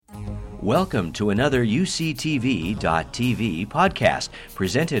Welcome to another UCTV.tv podcast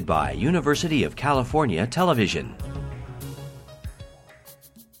presented by University of California Television.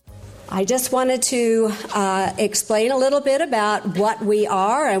 I just wanted to explain a little bit about what we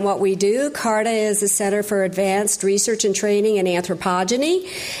are and what we do. CARTA is the Center for Advanced Research and Training in Anthropogeny,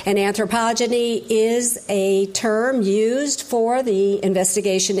 and anthropogeny is a term used for the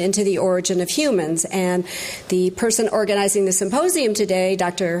investigation into the origin of humans. And the person organizing the symposium today,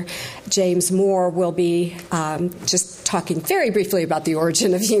 Dr. James Moore, will be just talking very briefly about the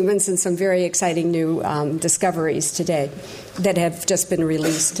origin of humans and some very exciting new discoveries today that have just been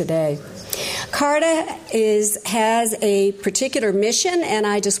released today. CARTA has a particular mission, and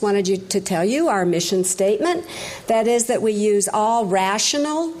I just wanted to tell you our mission statement. That is that we use all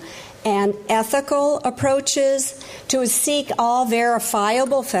rational and ethical approaches to seek all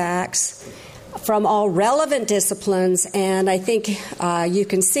verifiable facts from all relevant disciplines, and I think you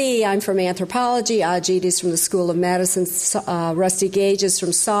can see I'm from anthropology, Ajit is from the School of Medicine, Rusty Gage is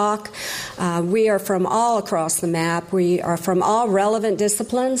from SOC. We are from all across the map. We are from all relevant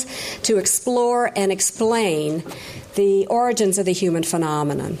disciplines to explore and explain the origins of the human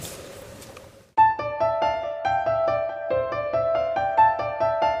phenomenon.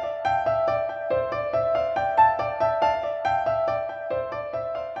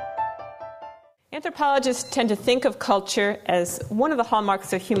 Anthropologists tend to think of culture as one of the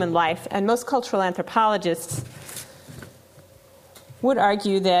hallmarks of human life, and most cultural anthropologists would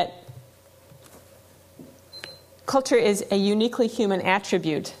argue that culture is a uniquely human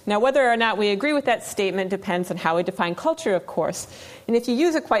attribute. Now, whether or not we agree with that statement depends on how we define culture, of course. And if you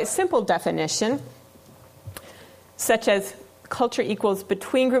use a quite simple definition, such as culture equals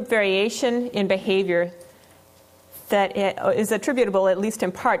between-group variation in behavior that it is attributable, at least in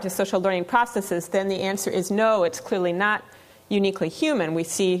part, to social learning processes, then the answer is no, it's clearly not uniquely human. We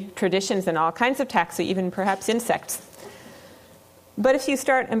see traditions in all kinds of taxa, even perhaps insects. But if you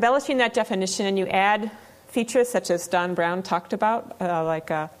start embellishing that definition and you add features such as Don Brown talked about,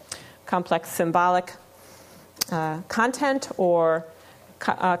 like complex symbolic content or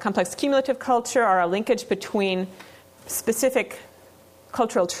complex cumulative culture, or a linkage between specific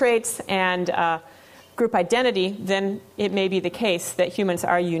cultural traits and group identity, then it may be the case that humans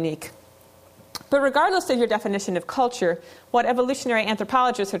are unique. But regardless of your definition of culture, what evolutionary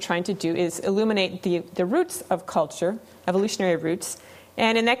anthropologists are trying to do is illuminate the roots of culture, evolutionary roots,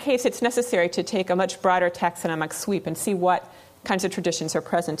 and in that case it's necessary to take a much broader taxonomic sweep and see what kinds of traditions are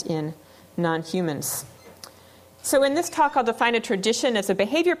present in non-humans. So in this talk I'll define a tradition as a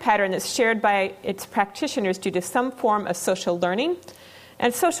behavior pattern that's shared by its practitioners due to some form of social learning,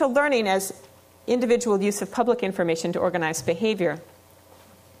 and social learning as individual use of public information to organize behavior.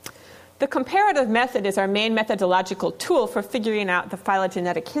 The comparative method is our main methodological tool for figuring out the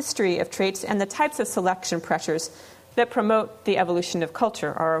phylogenetic history of traits and the types of selection pressures that promote the evolution of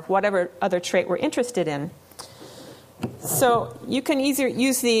culture or whatever other trait we're interested in. So you can either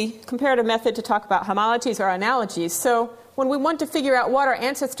use the comparative method to talk about homologies or analogies. So when we want to figure out what our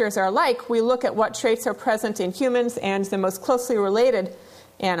ancestors are like, we look at what traits are present in humans and the most closely related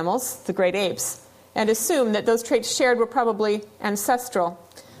animals, the great apes, and assume that those traits shared were probably ancestral.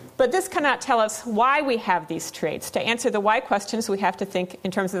 But this cannot tell us why we have these traits. To answer the why questions, we have to think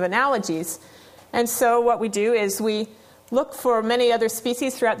in terms of analogies. And so what we do is we look for many other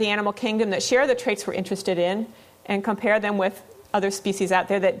species throughout the animal kingdom that share the traits we're interested in and compare them with other species out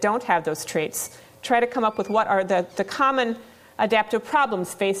there that don't have those traits. Try to come up with what are the common adaptive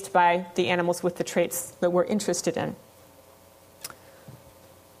problems faced by the animals with the traits that we're interested in.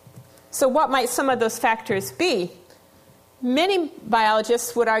 So what might some of those factors be? Many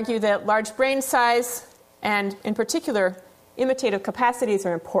biologists would argue that large brain size and, in particular, imitative capacities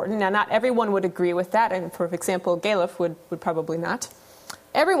are important. Now, not everyone would agree with that, and for example, Galef would probably not.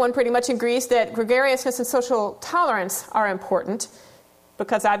 Everyone pretty much agrees that gregariousness and social tolerance are important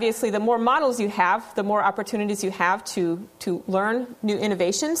because obviously the more models you have, the more opportunities you have to learn new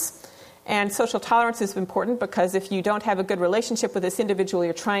innovations. And social tolerance is important because if you don't have a good relationship with this individual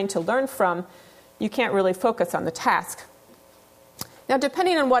you're trying to learn from, you can't really focus on the task. Now,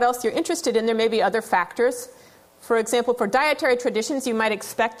 depending on what else you're interested in, there may be other factors. For example, for dietary traditions, you might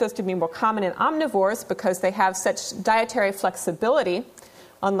expect those to be more common in omnivores because they have such dietary flexibility,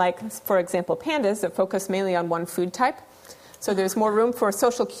 unlike, for example, pandas that focus mainly on one food type. So there's more room for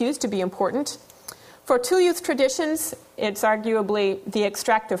social cues to be important. For tool-use traditions, it's arguably the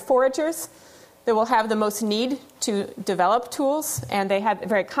extractive foragers that will have the most need to develop tools, and they have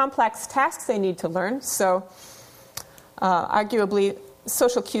very complex tasks they need to learn. So arguably,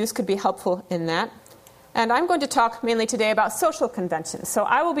 social cues could be helpful in that. And I'm going to talk mainly today about social conventions. So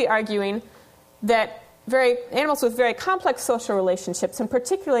I will be arguing that animals with very complex social relationships, and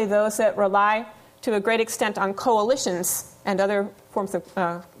particularly those that rely to a great extent on coalitions and other forms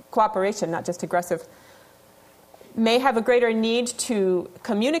of cooperation, not just aggressive, may have a greater need to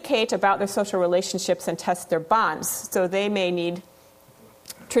communicate about their social relationships and test their bonds. So they may need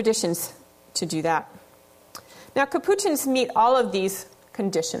traditions to do that. Now, capuchins meet all of these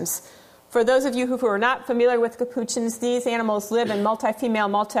conditions. For those of you who are not familiar with capuchins, these animals live in multi-female,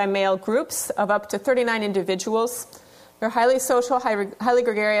 multi-male groups of up to 39 individuals. They're highly social, highly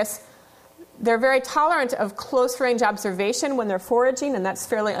gregarious. They're very tolerant of close-range observation when they're foraging, and that's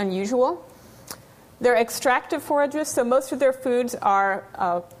fairly unusual. They're extractive foragers, so most of their foods are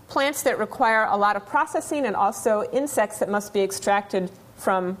plants that require a lot of processing and also insects that must be extracted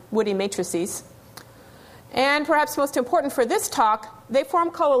from woody matrices. And perhaps most important for this talk, they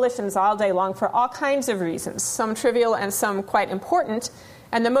form coalitions all day long for all kinds of reasons, some trivial and some quite important.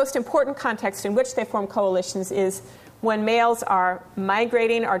 And the most important context in which they form coalitions is when males are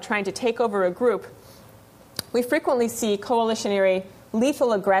migrating or trying to take over a group. We frequently see coalitionary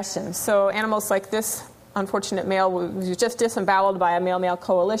lethal aggression. So animals like this unfortunate male was just disemboweled by a male-male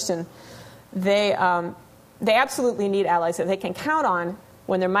coalition. They absolutely need allies that they can count on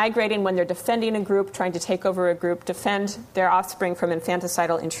when they're migrating, when they're defending a group, trying to take over a group, defend their offspring from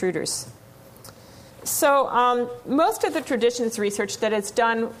infanticidal intruders. So most of the traditions research that is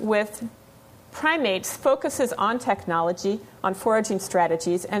done with primates focuses on technology, on foraging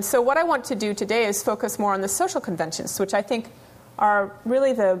strategies. And so what I want to do today is focus more on the social conventions, which I think are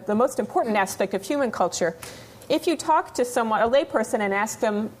really the most important aspect of human culture. If you talk to someone, a layperson, and ask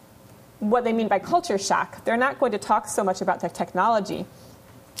them what they mean by culture shock, they're not going to talk so much about the technology.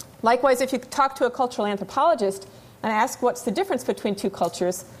 Likewise, if you talk to a cultural anthropologist and ask what's the difference between two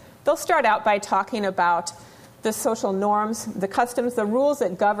cultures, they'll start out by talking about the social norms, the customs, the rules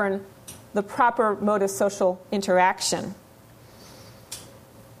that govern the proper mode of social interaction.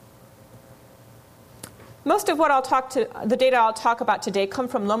 Most of the data I'll talk about today come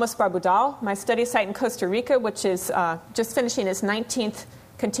from Lomas Barbudal, my study site in Costa Rica, which is just finishing its 19th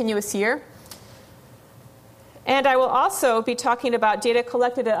continuous year. And I will also be talking about data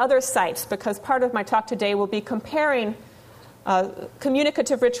collected at other sites, because part of my talk today will be comparing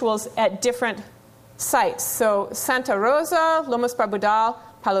communicative rituals at different sites. So Santa Rosa, Lomas Barbudal,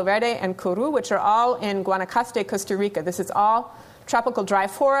 Palo Verde, and Curu, which are all in Guanacaste, Costa Rica. This is all tropical dry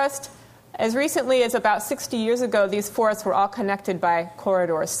forest. As recently as about 60 years ago, these forests were all connected by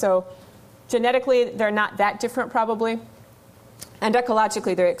corridors. So genetically, they're not that different probably. And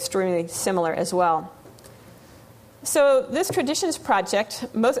ecologically, they're extremely similar as well. So this traditions project,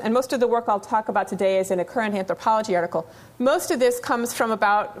 most of the work I'll talk about today is in a current anthropology article. Most of this comes from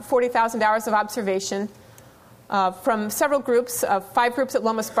about 40,000 hours of observation from several groups, 5 groups at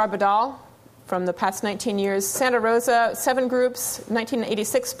Lomas Barbudal from the past 19 years, Santa Rosa, 7 groups,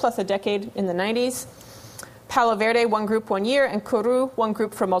 1986 plus a decade in the 90s, Palo Verde, 1 group 1 year, and Curu, 1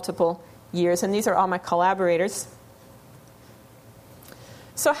 group for multiple years. And these are all my collaborators.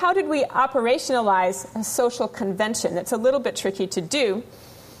 So how did we operationalize a social convention? It's a little bit tricky to do.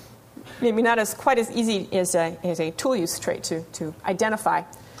 Maybe not quite as easy as a tool use trait to identify.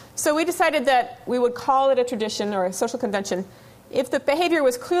 So we decided that we would call it a tradition or a social convention if the behavior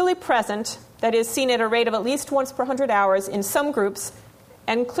was clearly present, that is, seen at a rate of at least once per 100 hours in some groups,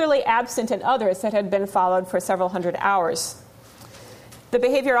 and clearly absent in others that had been followed for several hundred hours. The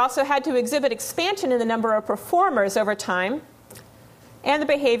behavior also had to exhibit expansion in the number of performers over time, and the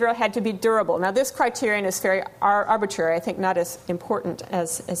behavior had to be durable. Now, this criterion is very arbitrary, I think not as important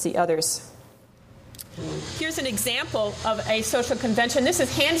as the others. Here's an example of a social convention. This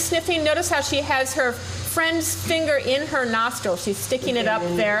is hand sniffing. Notice how she has her friend's finger in her nostril. She's sticking it up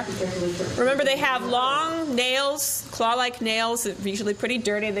there. Remember, they have long nails, claw-like nails, usually pretty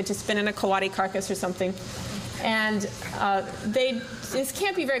dirty. They've just been in a coati carcass or something. And this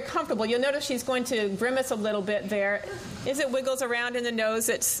can't be very comfortable. You'll notice she's going to grimace a little bit there. As it wiggles around in the nose,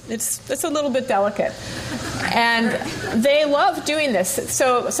 it's a little bit delicate. And they love doing this.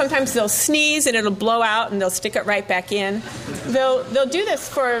 So sometimes they'll sneeze and it'll blow out and they'll stick it right back in. They'll do this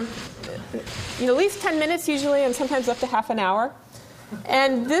for at least 10 minutes usually, and sometimes up to half an hour.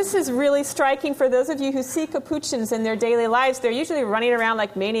 And this is really striking for those of you who see capuchins in their daily lives. They're usually running around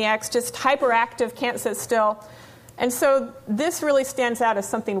like maniacs, just hyperactive, can't sit still. And so this really stands out as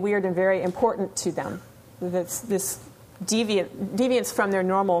something weird and very important to them, this deviance from their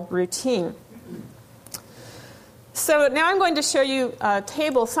normal routine. So now I'm going to show you a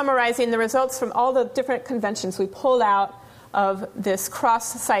table summarizing the results from all the different conventions we pulled out of this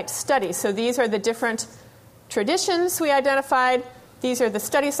cross-site study. So these are the different traditions we identified. These are the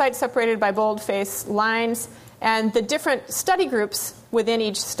study sites separated by bold-faced lines, and the different study groups within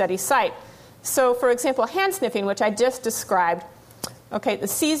each study site. So, for example, hand sniffing, which I just described. Okay, the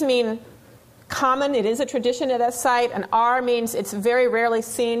C's mean common. It is a tradition at a site. And R means it's very rarely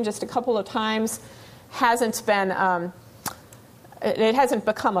seen, just a couple of times. It hasn't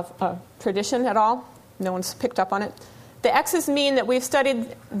become a tradition at all. No one's picked up on it. The X's mean that we've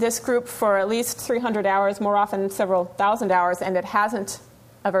studied this group for at least 300 hours, more often several thousand hours, and it hasn't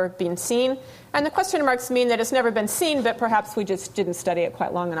ever been seen. And the question marks mean that it's never been seen, but perhaps we just didn't study it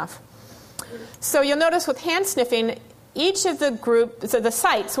quite long enough. So you'll notice with hand sniffing, each of the groups, so the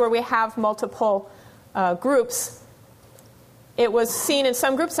sites where we have multiple groups, it was seen in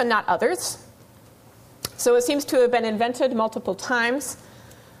some groups and not others. So it seems to have been invented multiple times.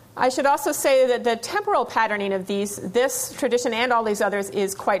 I should also say that the temporal patterning of this tradition and all these others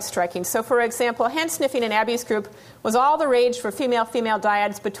is quite striking. So, for example, hand sniffing in Abby's group was all the rage for female-female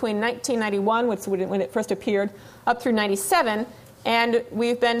dyads between 1991, which when it first appeared, up through 97. And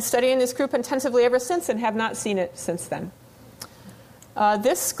we've been studying this group intensively ever since and have not seen it since then.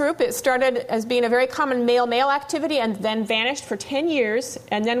 This group, it started as being a very common male-male activity and then vanished for 10 years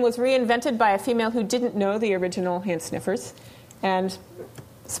and then was reinvented by a female who didn't know the original hand sniffers and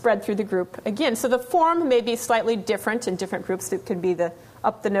spread through the group again. So the form may be slightly different in different groups. It could be the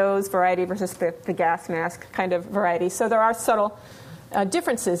up-the-nose variety versus the gas mask kind of variety. So there are subtle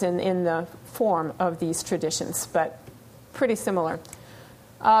differences in the form of these traditions, but pretty similar.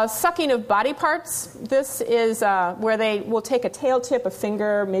 Sucking of body parts. This is where they will take a tail tip, a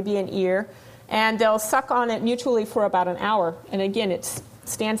finger, maybe an ear, and they'll suck on it mutually for about an hour. And again, it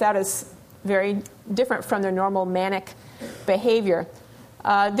stands out as very different from their normal manic behavior.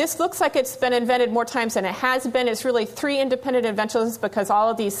 This looks like it's been invented more times than it has been. It's really 3 independent inventions because all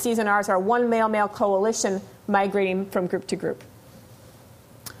of these C's and R's are one male-male coalition migrating from group to group.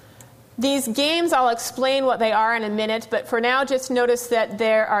 These games, I'll explain what they are in a minute, but for now just notice that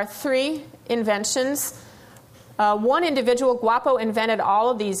there are 3 inventions. One individual, Guapo, invented all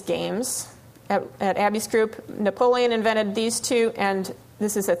of these games at Abby's group. Napoleon invented these 2, and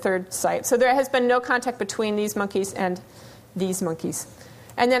this is a 3rd site. So there has been no contact between these monkeys and these monkeys.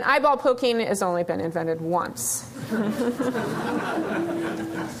 And then eyeball poking has only been invented once. And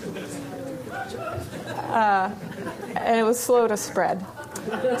it was slow to spread.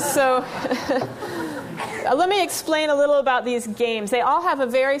 So let me explain a little about these games. They all have a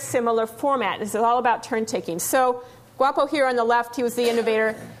very similar format. This is all about turn-taking. So Guapo here on the left, he was the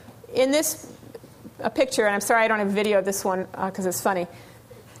innovator. In this picture, and I'm sorry I don't have a video of this one because it's funny,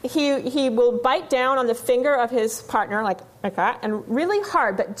 he will bite down on the finger of his partner like that, and really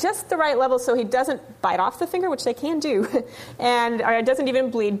hard, but just the right level so he doesn't bite off the finger, which they can do, and or it doesn't even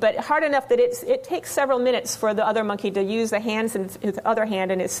bleed, but hard enough that it takes several minutes for the other monkey to use the hands and his other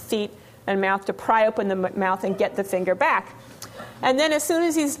hand and his feet and mouth to pry open the mouth and get the finger back. And then as soon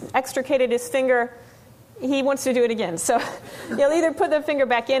as he's extricated his finger, he wants to do it again. So he'll either put the finger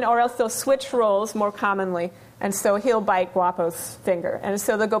back in or else they'll switch roles more commonly. And so he'll bite Guapo's finger. And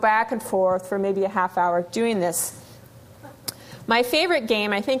so they'll go back and forth for maybe a half hour doing this. My favorite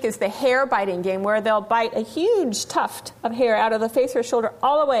game, I think, is the hair biting game, where they'll bite a huge tuft of hair out of the face or shoulder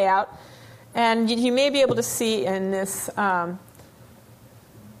all the way out. And you may be able to see in this the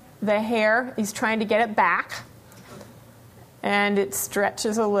hair, he's trying to get it back. And it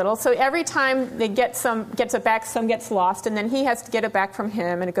stretches a little. So every time they gets it back, some gets lost, and then he has to get it back from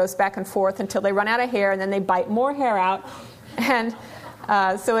him, and it goes back and forth until they run out of hair, and then they bite more hair out. And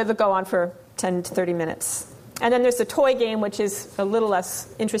so it'll go on for 10 to 30 minutes. And then there's the toy game, which is a little less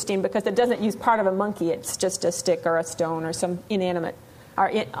interesting because it doesn't use part of a monkey. It's just a stick or a stone or some inanimate or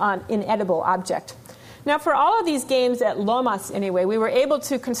inedible object. Now, for all of these games at Lomas, anyway, we were able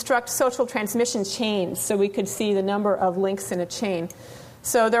to construct social transmission chains so we could see the number of links in a chain.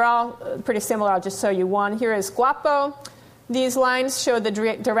 So they're all pretty similar. I'll just show you one. Here is Guapo. These lines show the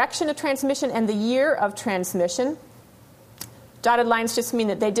direction of transmission and the year of transmission. Dotted lines just mean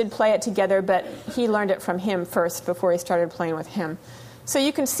that they did play it together, but he learned it from him first before he started playing with him. So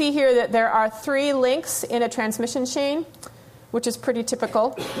you can see here that there are 3 links in a transmission chain, which is pretty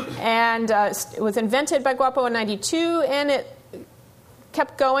typical. And it was invented by Guapo in 92, and it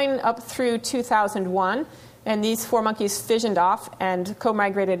kept going up through 2001. And these 4 monkeys fissioned off and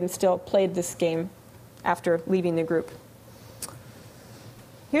co-migrated and still played this game after leaving the group.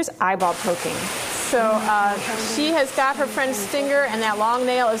 Here's eyeball poking. So she has got her friend's finger, and that long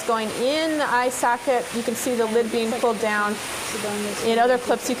nail is going in the eye socket. You can see the lid being pulled down. In other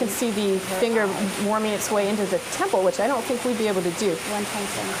clips, you can see the finger worming its way into the temple, which I don't think we'd be able to do.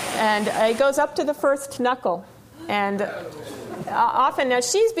 And it goes up to the first knuckle. And often, now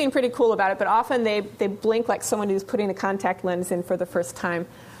she's being pretty cool about it, but often they blink like someone who's putting a contact lens in for the first time.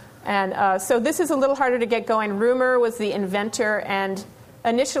 And so this is a little harder to get going. Rumer was the inventor, and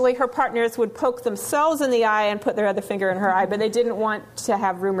initially her partners would poke themselves in the eye and put their other finger in her eye, but they didn't want to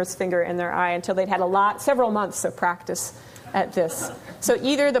have Rumer's finger in their eye until they'd had several months of practice at this. So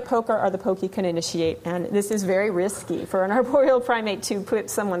either the poker or the pokey can initiate, and this is very risky for an arboreal primate to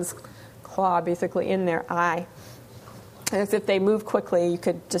put someone's claw basically in their eye. As if they move quickly, you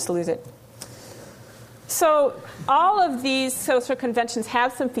could just lose it. So all of these social conventions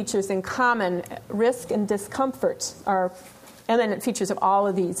have some features in common. Risk and discomfort are eminent features of all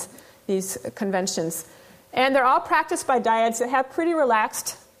of these conventions. And they're all practiced by dyads that have pretty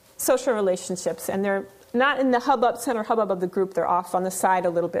relaxed social relationships, and they're not in the center hubbub of the group. They're off on the side a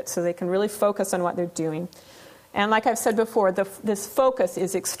little bit so they can really focus on what they're doing. And like I've said before, this focus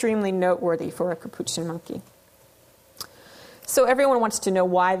is extremely noteworthy for a capuchin monkey. So everyone wants to know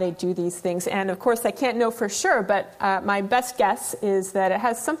why they do these things. And of course, I can't know for sure, but my best guess is that it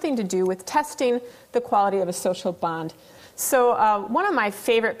has something to do with testing the quality of a social bond. So one of my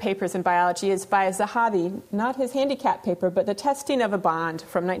favorite papers in biology is by Zahavi, not his handicap paper, but the testing of a bond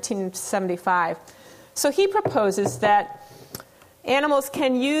from 1975. So he proposes that animals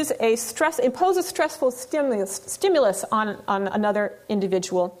can impose a stressful stimulus on another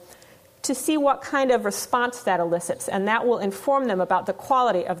individual to see what kind of response that elicits, and that will inform them about the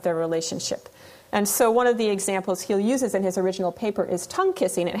quality of their relationship. And so one of the examples he uses in his original paper is tongue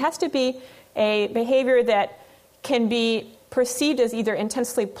kissing. It has to be a behavior that can be perceived as either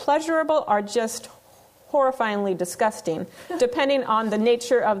intensely pleasurable or just horrifyingly disgusting, depending on the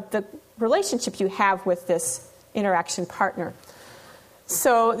nature of the relationship you have with this interaction partner.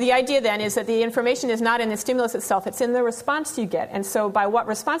 So the idea then is that the information is not in the stimulus itself, it's in the response you get. And so by what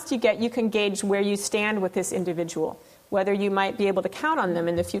response you get, you can gauge where you stand with this individual, whether you might be able to count on them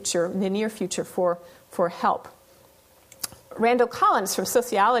in the near future for help. Randall Collins from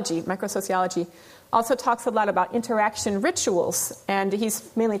sociology, microsociology, also talks a lot about interaction rituals, and he's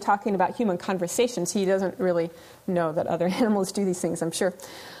mainly talking about human conversations. He doesn't really know that other animals do these things, I'm sure.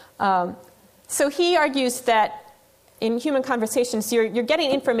 So he argues that in human conversations, you're getting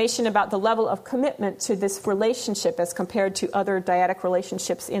information about the level of commitment to this relationship as compared to other dyadic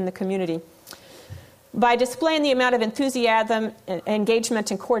relationships in the community. By displaying the amount of enthusiasm, engagement,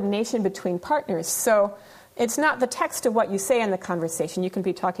 and coordination between partners. So it's not the text of what you say in the conversation. You can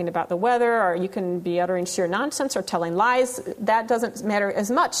be talking about the weather, or you can be uttering sheer nonsense or telling lies. That doesn't matter as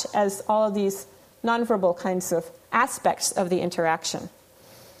much as all of these nonverbal kinds of aspects of the interaction.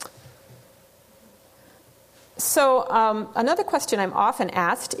 So another question I'm often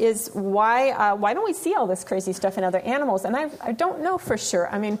asked is why don't we see all this crazy stuff in other animals? And I don't know for sure.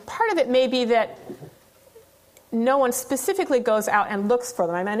 I mean, part of it may be that no one specifically goes out and looks for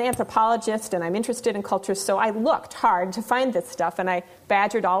them. I'm an anthropologist, and I'm interested in culture, so I looked hard to find this stuff, and I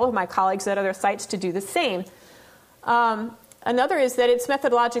badgered all of my colleagues at other sites to do the same. Another is that it's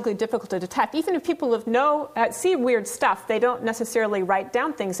methodologically difficult to detect. Even if people see weird stuff, they don't necessarily write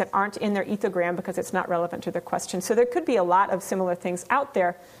down things that aren't in their ethogram because it's not relevant to their question. So there could be a lot of similar things out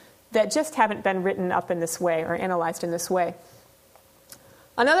there that just haven't been written up in this way or analyzed in this way.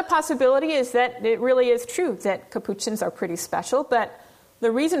 Another possibility is that it really is true that capuchins are pretty special, but the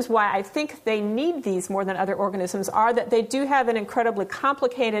reasons why I think they need these more than other organisms are that they do have an incredibly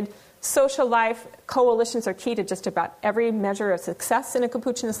complicated social life. Coalitions are key to just about every measure of success in a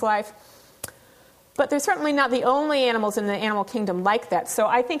capuchin's life. But they're certainly not the only animals in the animal kingdom like that. So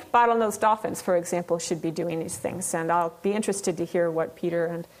I think bottlenose dolphins, for example, should be doing these things. And I'll be interested to hear what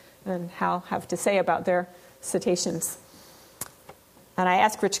Peter and Hal have to say about their cetaceans. And I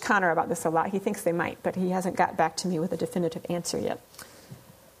asked Rich Connor about this a lot. He thinks they might, but he hasn't got back to me with a definitive answer yet.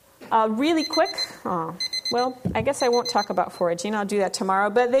 Really quick, I guess I won't talk about foraging. I'll do that tomorrow.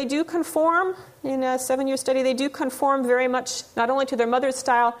 But they do conform, in a 7-year study, they do conform very much not only to their mother's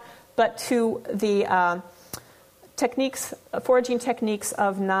style, but to the foraging techniques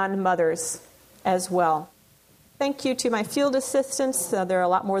of non-mothers as well. Thank you to my field assistants. There are a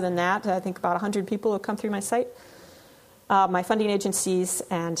lot more than that. I think about 100 people have come through my site. My funding agencies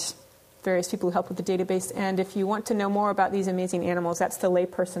and various people who help with the database. And if you want to know more about these amazing animals, that's the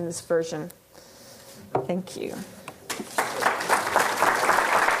layperson's version. Thank you.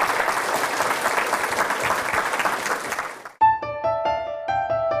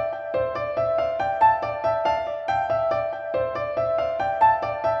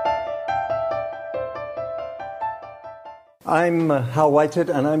 I'm Hal Whitehead,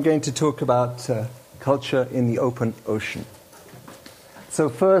 and I'm going to talk about culture in the open ocean. So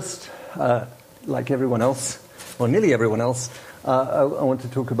first, like everyone else, or nearly everyone else, I want to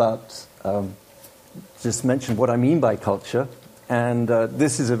talk about, just mention what I mean by culture. And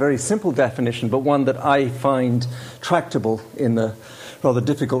this is a very simple definition, but one that I find tractable in the rather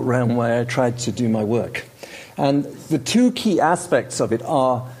difficult realm where I tried to do my work. And the two key aspects of it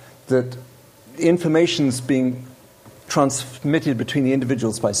are that information's being transmitted between the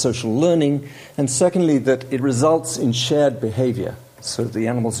individuals by social learning, and secondly, that it results in shared behavior, so the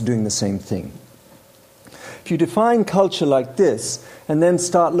animals are doing the same thing. If you define culture like this, and then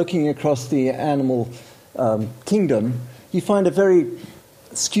start looking across the animal kingdom, you find a very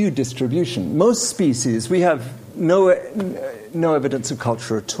skewed distribution. Most species, we have no evidence of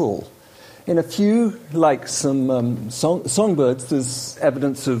culture at all. In a few, like some songbirds, there's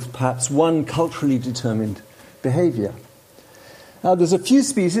evidence of perhaps one culturally determined behavior. Now, there's a few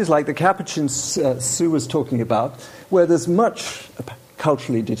species, like the capuchins Sue was talking about, where there's much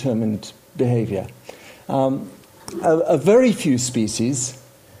culturally determined behavior. A very few species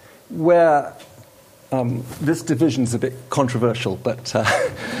where this division's a bit controversial, but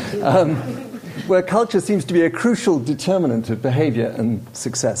where culture seems to be a crucial determinant of behavior and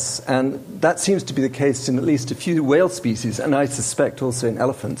success. And that seems to be the case in at least a few whale species, and I suspect also in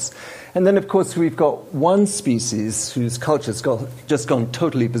elephants. And then, of course, we've got one species whose culture's just gone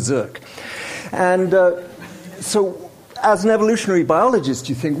totally berserk. And so, as an evolutionary biologist,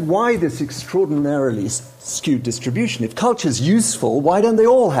 you think, why this extraordinarily skewed distribution? If culture's useful, why don't they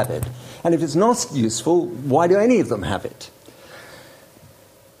all have it? And if it's not useful, why do any of them have it?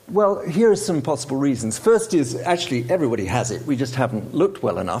 Well, here are some possible reasons. First is, actually, everybody has it. We just haven't looked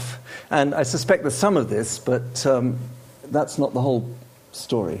well enough. And I suspect there's some of this, but that's not the whole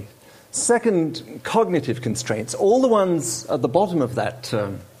story. Second, cognitive constraints. All the ones at the bottom of that,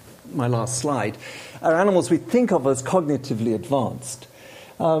 my last slide, are animals we think of as cognitively advanced.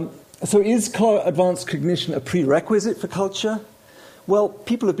 So is advanced cognition a prerequisite for culture? Well,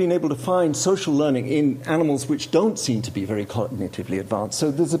 people have been able to find social learning in animals which don't seem to be very cognitively advanced.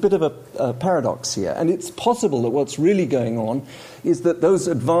 So there's a bit of a paradox here. And it's possible that what's really going on is that those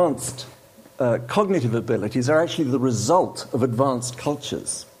advanced cognitive abilities are actually the result of advanced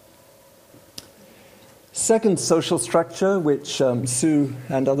cultures. Second, social structure, which Sue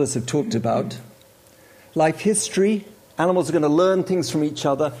and others have talked about. Life history. Animals are going to learn things from each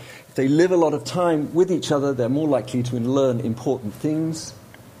other. If they live a lot of time with each other, they're more likely to learn important things.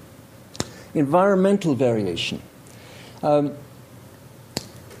 Environmental variation. A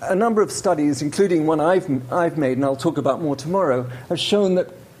number of studies, including one I've made, and I'll talk about more tomorrow, have shown that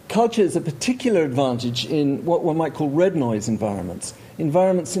culture is a particular advantage in what one might call red noise environments.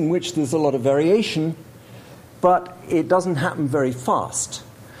 Environments in which there's a lot of variation, but it doesn't happen very fast.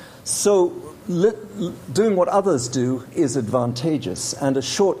 So doing what others do is advantageous and a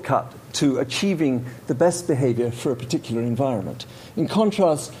shortcut to achieving the best behavior for a particular environment. In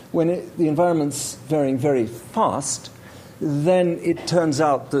contrast, when the environment's varying very fast, then it turns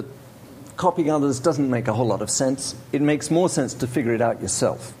out that copying others doesn't make a whole lot of sense. It makes more sense to figure it out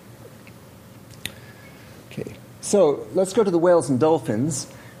yourself. Okay, so let's go to the whales and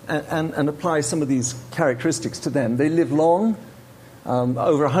dolphins and apply some of these characteristics to them. They live long.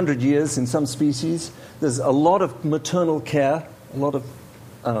 Over 100 years in some species. There's a lot of maternal care, a lot of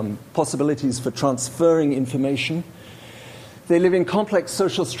possibilities for transferring information. They live in complex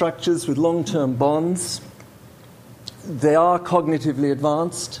social structures with long-term bonds. They are cognitively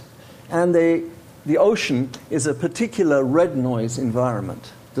advanced. And the ocean is a particular red noise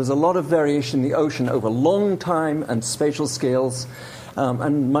environment. There's a lot of variation in the ocean over long time and spatial scales,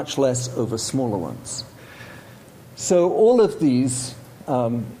 and much less over smaller ones. So all of these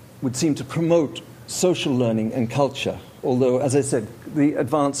would seem to promote social learning and culture, although, as I said, the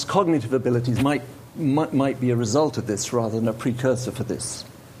advanced cognitive abilities might be a result of this rather than a precursor for this.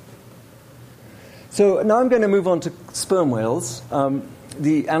 So now I'm going to move on to sperm whales.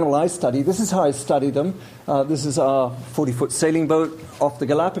 The animal I study, this is how I study them. This is our 40-foot sailing boat off the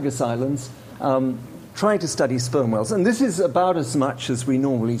Galapagos Islands, trying to study sperm whales. And this is about as much as we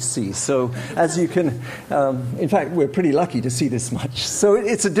normally see. So as you can, in fact, we're pretty lucky to see this much. So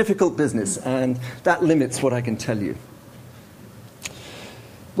it's a difficult business, and that limits what I can tell you.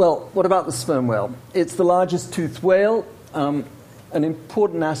 Well, what about the sperm whale? It's the largest toothed whale. An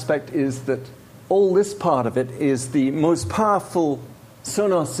important aspect is that all this part of it is the most powerful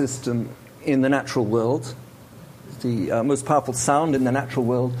sonar system in the natural world. The most powerful sound in the natural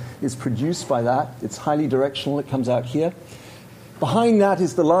world is produced by that. It's highly directional. It comes out here. Behind that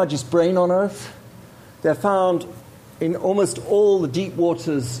is the largest brain on Earth. They're found in almost all the deep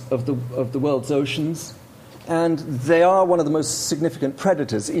waters of the world's oceans, and they are one of the most significant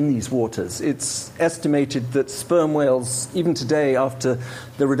predators in these waters. It's estimated that sperm whales, even today after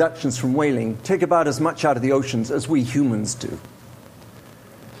the reductions from whaling, take about as much out of the oceans as we humans do.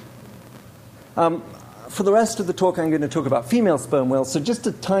 For the rest of the talk, I'm going to talk about female sperm whales, so just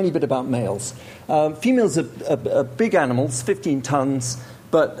a tiny bit about males. Females are big animals, 15 tons,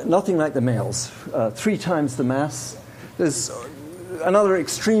 but nothing like the males, 3 times the mass. There's another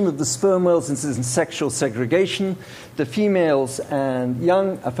extreme of the sperm whales is in sexual segregation. The females and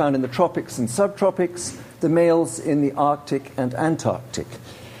young are found in the tropics and subtropics, the males in the Arctic and Antarctic.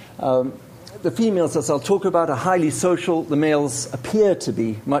 The females, as I'll talk about, are highly social. The males appear to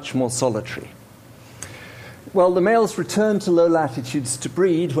be much more solitary. Well, the males return to low latitudes to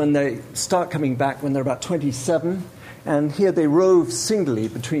breed when they start coming back when they're about 27, and here they rove singly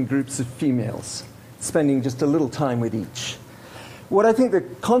between groups of females, spending just a little time with each. What I think the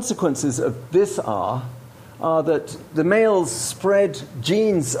consequences of this are that the males spread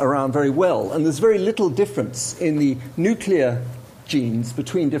genes around very well, and there's very little difference in the nuclear genes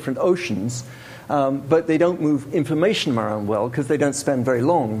between different oceans, but they don't move information around well because they don't spend very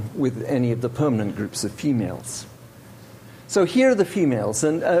long with any of the permanent groups of females. So here are the females,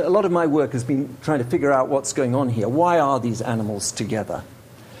 and a lot of my work has been trying to figure out what's going on here. Why are these animals together?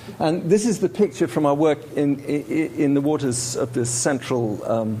 And this is the picture from our work in the waters of the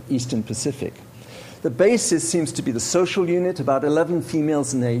central eastern Pacific. The basis seems to be the social unit, about 11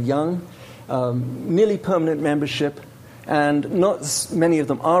 females and their young, nearly permanent membership, and not many of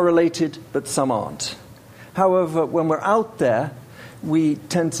them are related, but some aren't. However, when we're out there, we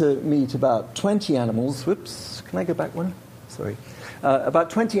tend to meet about 20 animals. Whoops, can I go back one? Sorry.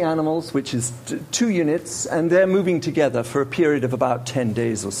 About 20 animals, which is 2 units, and they're moving together for a period of about 10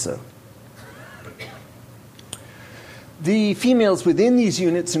 days or so. The females within these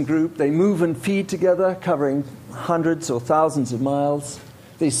units and group, they move and feed together, covering hundreds or thousands of miles.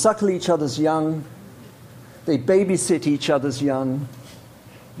 They suckle each other's young. They babysit each other's young.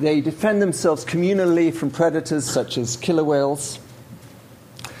 They defend themselves communally from predators such as killer whales.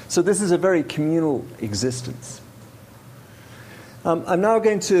 So this is a very communal existence. I'm now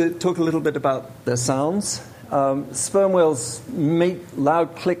going to talk a little bit about their sounds. Sperm whales make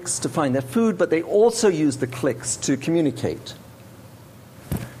loud clicks to find their food, but they also use the clicks to communicate.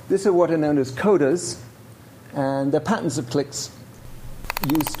 These are what are known as codas, and they're patterns of clicks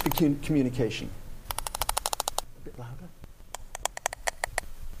used for communication. A bit louder.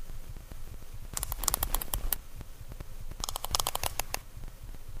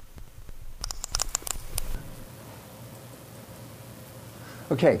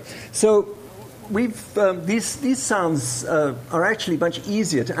 Okay, so these sounds are actually much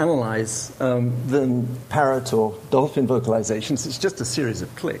easier to analyze than parrot or dolphin vocalizations. It's just a series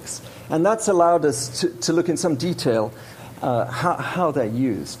of clicks. And that's allowed us to look in some detail how they're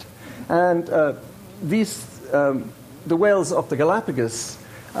used. And the whales off the Galapagos,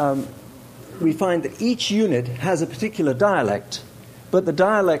 we find that each unit has a particular dialect, but the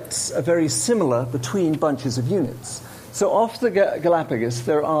dialects are very similar between bunches of units. So off the Galapagos,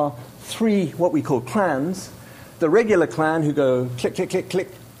 there are 3 what we call clans. The regular clan who go click, click, click, click.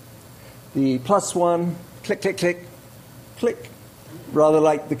 The plus one, click, click, click, click. Rather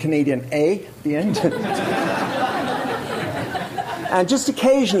like the Canadian A at the end. And just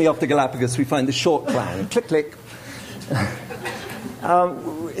occasionally off the Galapagos, we find the short clan, click, click.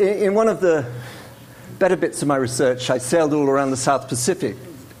 In one of the better bits of my research, I sailed all around the South Pacific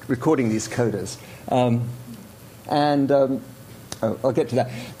recording these codas. I'll get to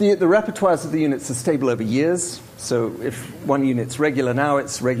that. The repertoires of the units are stable over years. So if one unit's regular now,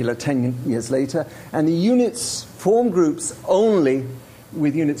 it's regular 10 years later. And the units form groups only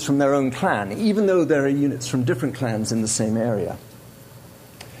with units from their own clan, even though there are units from different clans in the same area.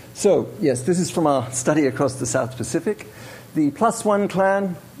 So, yes, this is from our study across the South Pacific. The plus one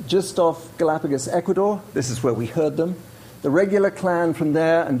clan, just off Galapagos, Ecuador. This is where we heard them. The regular clan from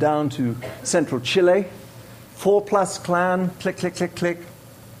there and down to central Chile. 4+ clan, click, click, click, click,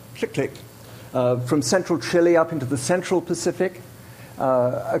 click, click. From central Chile up into the central Pacific.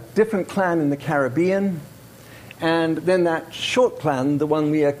 A different clan in the Caribbean. And then that short clan, the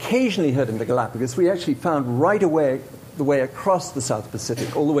one we occasionally heard in the Galapagos, we actually found right away the way across the South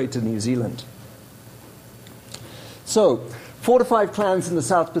Pacific, all the way to New Zealand. So, 4 to 5 clans in the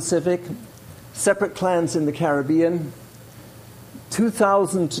South Pacific, separate clans in the Caribbean,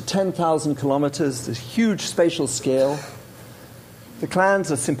 2,000 to 10,000 kilometers, this huge spatial scale. The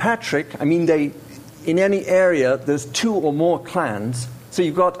clans are sympatric. I mean, in any area, there's 2 or more clans So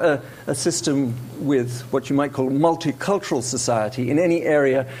you've got a system with what you might call a multicultural society. In any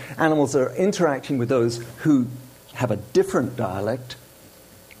area, animals are interacting with those who have a different dialect.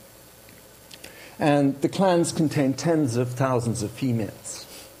 And the clans contain tens of thousands of females.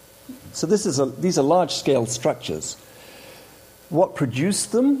 So these are large-scale structures. What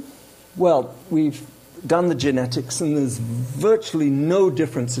produced them? Well, we've done the genetics, and there's virtually no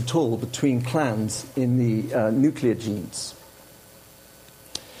difference at all between clans in the nuclear genes.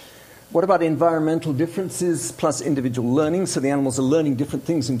 What about environmental differences plus individual learning? So the animals are learning different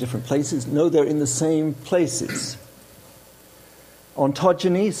things in different places. No, they're in the same places.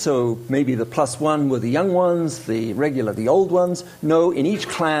 Ontogeny, so maybe the +1 were the young ones, the regular the old ones. No, in each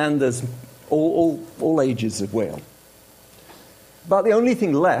clan there's all ages of whale. But the only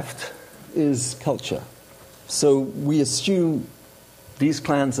thing left is culture. So we assume these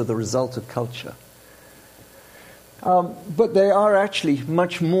clans are the result of culture. But they are actually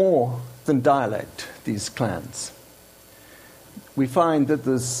much more than dialect, these clans. We find that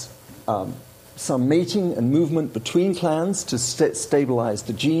there's some mating and movement between clans to stabilize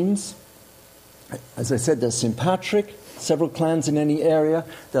the genes. As I said, they're sympatric, several clans in any area.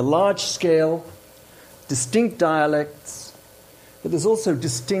 They're large-scale, distinct dialects, but there's also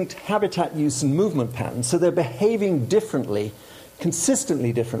distinct habitat use and movement patterns, so they're behaving differently,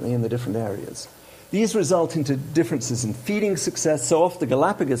 consistently differently in the different areas. These result into differences in feeding success. So off the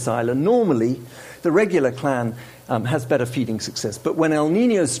Galapagos Island, normally the regular clan has better feeding success. But when El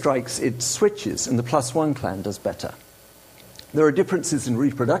Niño strikes, it switches, and the +1 clan does better. There are differences in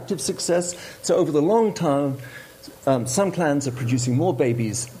reproductive success. So over the long term, some clans are producing more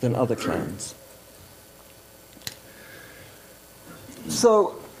babies than other clans.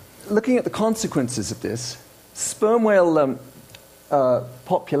 So looking at the consequences of this, sperm whale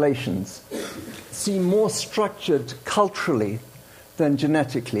populations seem more structured culturally than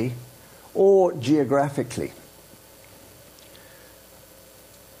genetically or geographically.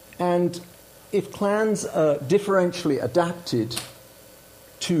 And if clans are differentially adapted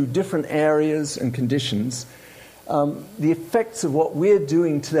to different areas and conditions, the effects of what we're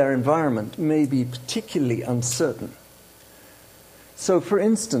doing to their environment may be particularly uncertain. So, for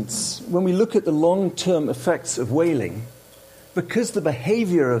instance, when we look at the long-term effects of whaling, because the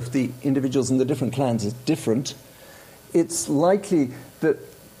behavior of the individuals in the different clans is different, it's likely that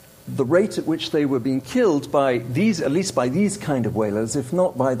the rate at which they were being killed by these, at least by these kind of whalers, if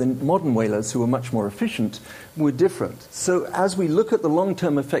not by the modern whalers who are much more efficient, were different. So as we look at the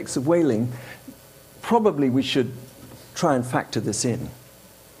long-term effects of whaling, probably we should try and factor this in.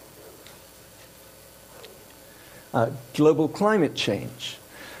 Global climate change.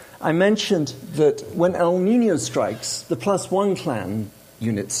 I mentioned that when El Niño strikes, the +1 clan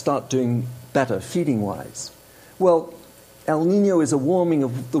units start doing better feeding-wise. Well, El Niño is a warming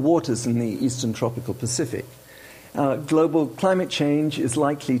of the waters in the eastern tropical Pacific. Global climate change is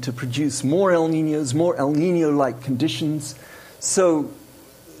likely to produce more El Niños, more El Niño-like conditions. So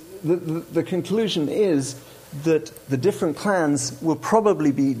the conclusion is that the different clans will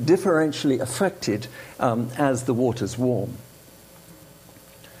probably be differentially affected as the waters warm.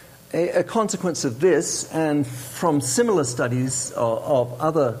 A consequence of this, and from similar studies of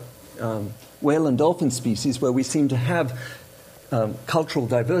other whale and dolphin species where we seem to have cultural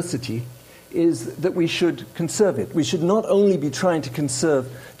diversity, is that we should conserve it. We should not only be trying to conserve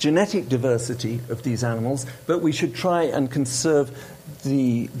genetic diversity of these animals, but we should try and conserve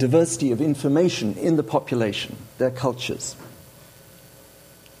the diversity of information in the population, their cultures.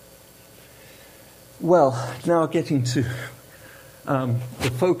 Well, now getting to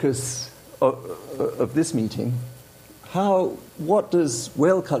the focus of this meeting, what does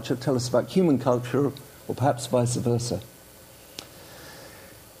whale culture tell us about human culture, or perhaps vice versa?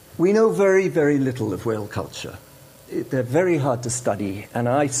 We know very, very little of whale culture. They're very hard to study, and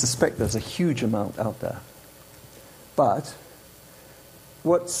I suspect there's a huge amount out there. But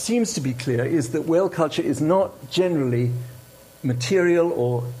what seems to be clear is that whale culture is not generally material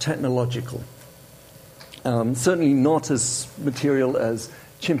or technological. Certainly not as material as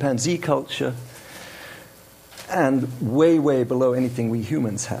chimpanzee culture, and way, way below anything we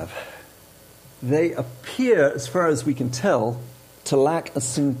humans have. They appear, as far as we can tell, to lack a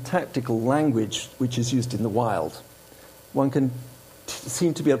syntactical language which is used in the wild. One can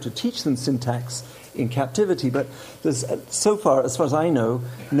seem to be able to teach them syntax in captivity, but there's, so far as I know,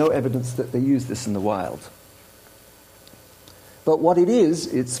 no evidence that they use this in the wild. But what it is,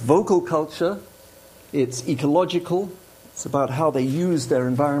 it's vocal culture, it's ecological, it's about how they use their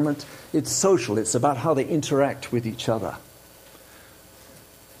environment, it's social, it's about how they interact with each other.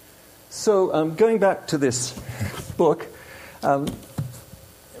 So going back to this book,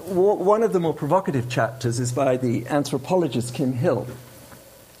 one of the more provocative chapters is by the anthropologist Kim Hill.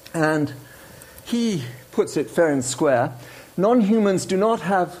 And he puts it fair and square. Non-humans do not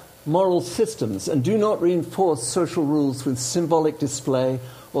have moral systems and do not reinforce social rules with symbolic display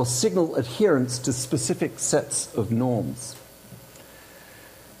or signal adherence to specific sets of norms.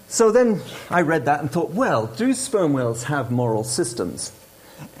 So then I read that and thought, well, do sperm whales have moral systems?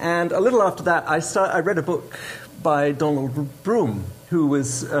 And a little after that, I read a book by Donald Broom, who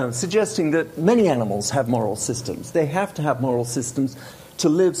was suggesting that many animals have moral systems. They have to have moral systems to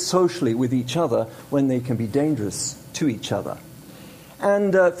live socially with each other when they can be dangerous to each other.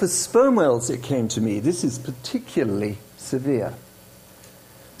 And for sperm whales, it came to me, this is particularly severe.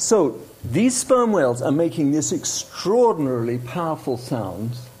 So these sperm whales are making this extraordinarily powerful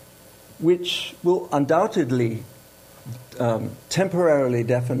sound, which will undoubtedly temporarily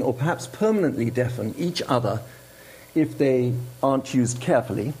deafen or perhaps permanently deafen each other if they aren't used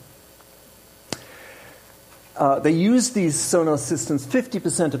carefully. They use these sonar systems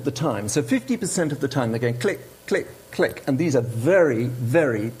 50% of the time. So 50% of the time they're going click, click, click. And these are very,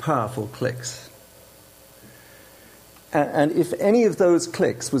 very powerful clicks. And if any of those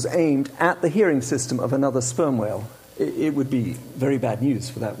clicks was aimed at the hearing system of another sperm whale, it would be very bad news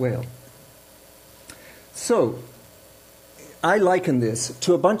for that whale. So I liken this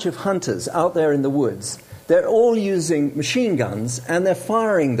to a bunch of hunters out there in the woods. They're all using machine guns, and they're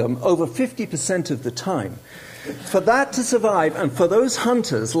firing them over 50% of the time. For that to survive, and for those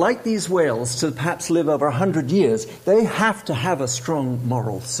hunters, like these whales, to perhaps live over 100 years, they have to have a strong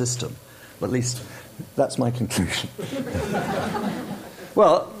moral system. At least that's my conclusion.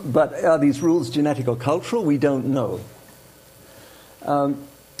 Well, but are these rules genetic or cultural? We don't know.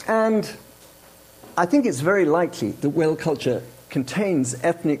 And I think it's very likely that whale culture contains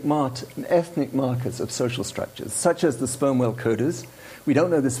ethnic markers of social structures, such as the sperm whale coders. We don't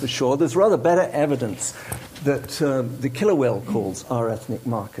know this for sure. There's rather better evidence that the killer whale calls are ethnic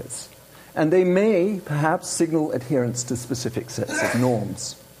markers. And they may perhaps signal adherence to specific sets of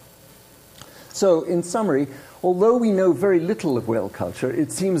norms. So, in summary, although we know very little of whale culture,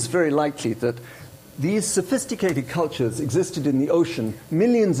 it seems very likely that these sophisticated cultures existed in the ocean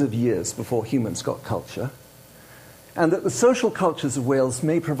millions of years before humans got culture, and that the social cultures of whales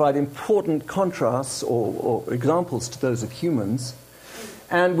may provide important contrasts or examples to those of humans.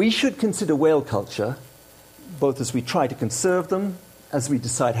 And we should consider whale culture, both as we try to conserve them, as we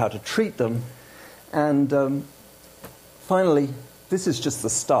decide how to treat them, and finally, this is just the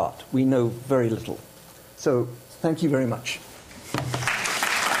start. We know very little. So, thank you very much.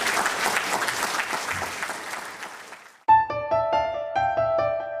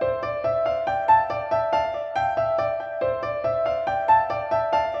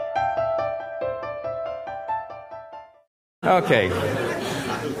 Okay.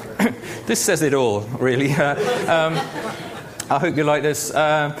 This says it all, really. I hope you like this.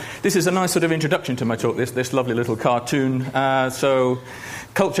 This is a nice sort of introduction to my talk, this lovely little cartoon. So,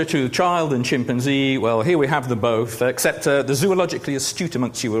 culture to the child and chimpanzee, well, here we have them both, except the zoologically astute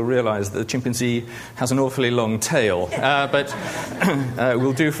amongst you will realise that the chimpanzee has an awfully long tail, but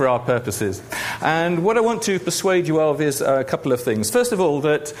will do for our purposes. And what I want to persuade you of is a couple of things. First of all,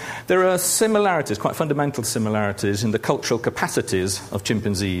 that there are similarities, quite fundamental similarities, in the cultural capacities of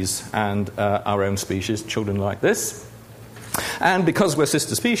chimpanzees and our own species, children like this. And because we're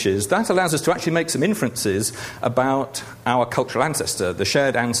sister species, that allows us to actually make some inferences about our cultural ancestor, the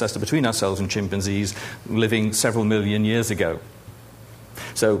shared ancestor between ourselves and chimpanzees living several million years ago.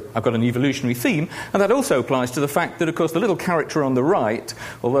 So I've got an evolutionary theme, and that also applies to the fact that, of course, the little character on the right,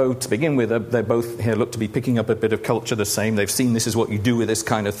 although to begin with they both here look to be picking up a bit of culture the same, they've seen this is what you do with this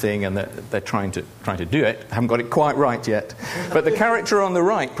kind of thing, and they're trying to do it. Haven't got it quite right yet. But the character on the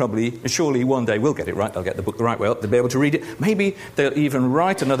right probably, surely one day will get it right. They'll get the book the right way up. They'll be able to read it. Maybe they'll even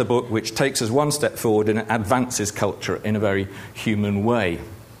write another book which takes us one step forward and advances culture in a very human way.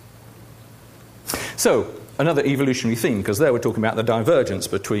 So, another evolutionary theme, because there we're talking about the divergence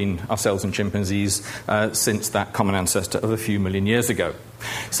between ourselves and chimpanzees since that common ancestor of a few million years ago.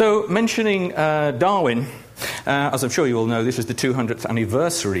 So, mentioning Darwin, as I'm sure you all know, this is the 200th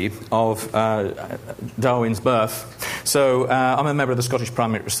anniversary of Darwin's birth. So, I'm a member of the Scottish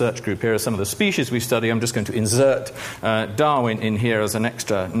Primate Research Group. Here are some of the species we study. I'm just going to insert Darwin in here as an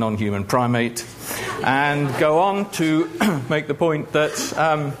extra non-human primate and go on to make the point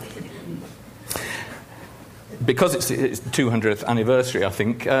that because it's 200th anniversary, I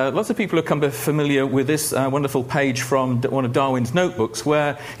think, lots of people have come familiar with this wonderful page from one of Darwin's notebooks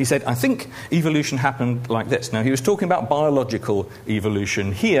where he said, I think evolution happened like this. Now, he was talking about biological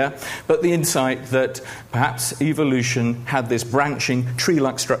evolution here, but the insight that perhaps evolution had this branching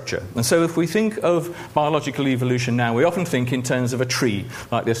tree-like structure. And so if we think of biological evolution now, we often think in terms of a tree,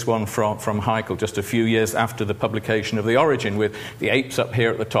 like this one from Haeckel, just a few years after the publication of The Origin, with the apes up here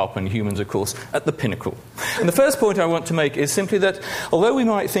at the top and humans, of course, at the pinnacle. And the first point I want to make is simply that although we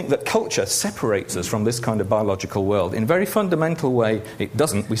might think that culture separates us from this kind of biological world, in a very fundamental way it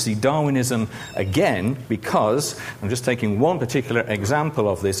doesn't. We see Darwinism again because, I'm just taking one particular example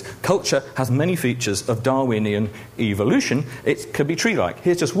of this, culture has many features of Darwinian evolution. It could be tree-like.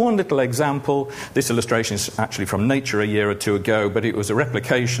 Here's just one little example. This illustration is actually from Nature a year or two ago, but it was a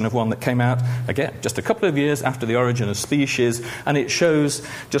replication of one that came out, again, just a couple of years after The Origin of Species, and it shows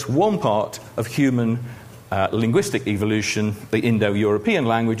just one part of human linguistic evolution, the Indo-European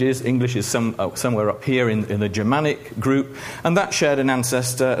languages. English is somewhere up here in the Germanic group, and that shared an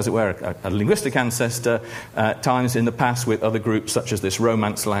ancestor, as it were, a linguistic ancestor, times in the past with other groups such as this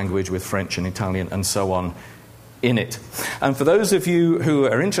Romance language with French and Italian and so on in it. And for those of you who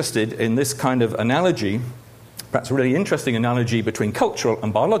are interested in this kind of analogy, perhaps a really interesting analogy between cultural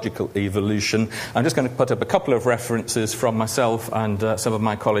and biological evolution, I'm just going to put up a couple of references from myself and some of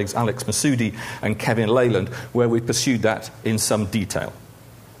my colleagues, Alex Masudi and Kevin Leyland, where we pursued that in some detail.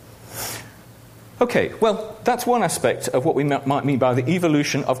 Okay, well, that's one aspect of what we might mean by the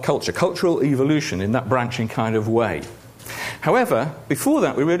evolution of culture, cultural evolution in that branching kind of way. However, before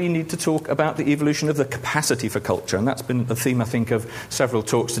that, we really need to talk about the evolution of the capacity for culture, and that's been the theme, I think, of several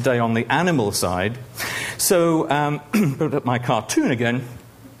talks today on the animal side. So, put up my cartoon again.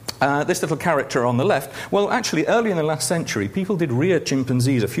 This little character on the left, well, actually, early in the last century, people did rear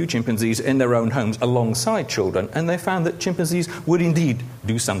chimpanzees, a few chimpanzees, in their own homes alongside children, and they found that chimpanzees would indeed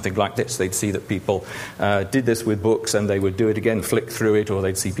do something like this. They'd see that people did this with books, and they would do it again, flick through it, or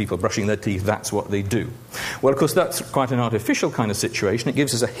they'd see people brushing their teeth. That's what they do. Well, of course, that's quite an artificial kind of situation. It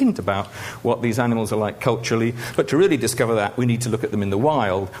gives us a hint about what these animals are like culturally, but to really discover that, we need to look at them in the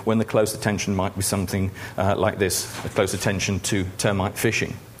wild, when the close attention might be something like this, a close attention to termite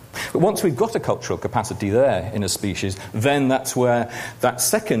fishing. But once we've got a cultural capacity there in a species, then that's where that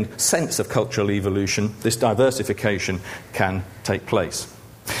second sense of cultural evolution, this diversification, can take place.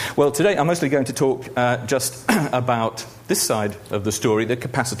 Well, today I'm mostly going to talk just about this side of the story, the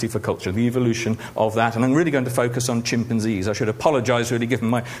capacity for culture, the evolution of that, and I'm really going to focus on chimpanzees. I should apologise, really, given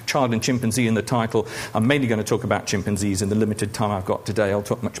my child and chimpanzee in the title. I'm mainly going to talk about chimpanzees in the limited time I've got today. I'll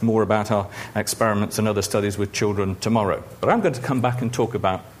talk much more about our experiments and other studies with children tomorrow. But I'm going to come back and talk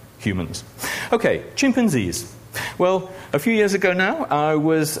about humans. Okay, chimpanzees. Well, a few years ago now, I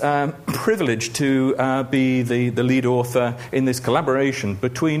was privileged to be the lead author in this collaboration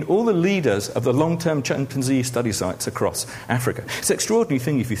between all the leaders of the long-term chimpanzee study sites across Africa. It's an extraordinary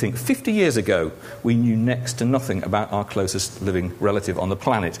thing if you think 50 years ago we knew next to nothing about our closest living relative on the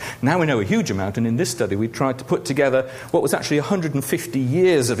planet. Now we know a huge amount, and in this study we tried to put together what was actually 150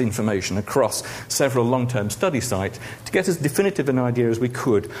 years of information across several long-term study sites to get as definitive an idea as we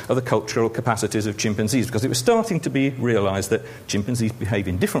could of the cultural capacities of chimpanzees, because it was starting to be realised that chimpanzees behave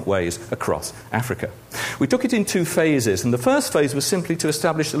in different ways across Africa. We took it in two phases, and the first phase was simply to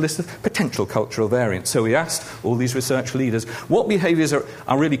establish a list of potential cultural variants. So we asked all these research leaders, what behaviours are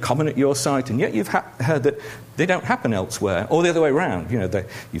really common at your site, and yet you've heard that they don't happen elsewhere, or the other way around. You know,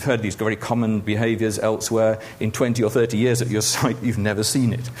 you've heard these very common behaviours elsewhere. In 20 or 30 years at your site, you've never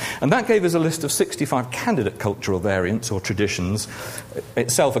seen it. And that gave us a list of 65 candidate cultural variants or traditions,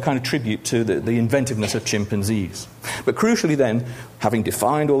 itself a kind of tribute to the inventiveness of chimpanzees. But crucially then, having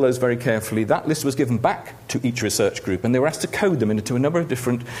defined all those very carefully, that list was given back to each research group, and they were asked to code them into a number of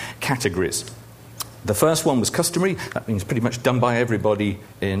different categories. The first one was customary. That means pretty much done by everybody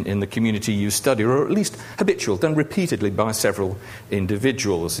in the community you study, or at least habitual, done repeatedly by several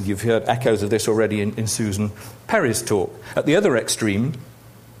individuals. And you've heard echoes of this already in Susan Perry's talk. At the other extreme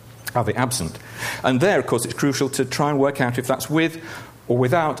are the absent. And there, of course, it's crucial to try and work out if that's with or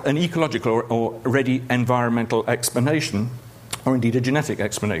without an ecological or ready environmental explanation, or indeed a genetic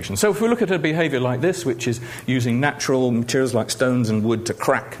explanation. So if we look at a behaviour like this, which is using natural materials like stones and wood to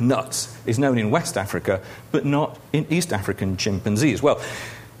crack nuts, is known in West Africa, but not in East African chimpanzees. Well,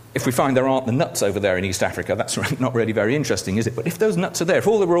 if we find there aren't the nuts over there in East Africa, that's not really very interesting, is it? But if those nuts are there, if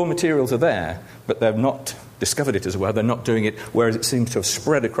all the raw materials are there, but they're not discovered it as well. They're not doing it, whereas it seems to have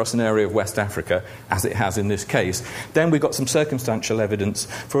spread across an area of West Africa, as it has in this case. Then we've got some circumstantial evidence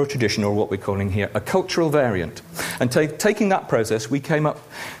for a traditional, what we're calling here, a cultural variant. And taking that process, we came up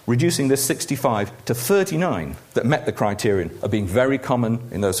reducing this 65 to 39 that met the criterion of being very common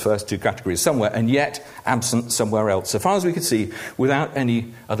in those first two categories somewhere, and yet absent somewhere else, so far as we could see, without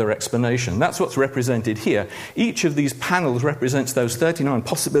any other explanation. That's what's represented here. Each of these panels represents those 39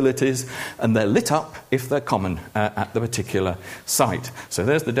 possibilities, and they're lit up if they're common at the particular site. So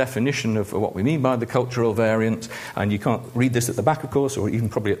there's the definition of what we mean by the cultural variant, and you can't read this at the back, of course, or even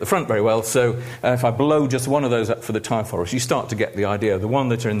probably at the front very well. So if I blow just one of those up for the Thai forest, you start to get the idea. The ones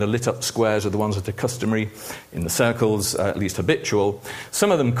that are in the lit up squares are the ones that are customary, in the circles, at least habitual.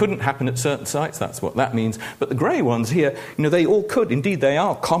 Some of them couldn't happen at certain sites, that's what that means. But the grey ones here, they all could. Indeed, they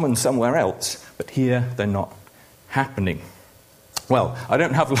are common somewhere else, but here they're not happening. Well, I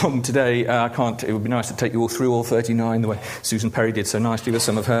don't have long today. It would be nice to take you all through all 39, the way Susan Perry did so nicely with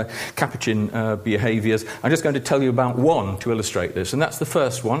some of her capuchin behaviours. I'm just going to tell you about one to illustrate this, and that's the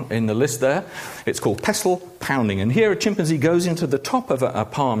first one in the list there. It's called pestle pounding, and here a chimpanzee goes into the top of a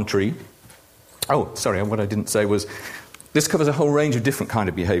palm tree. Oh, sorry, what I didn't say was this covers a whole range of different kind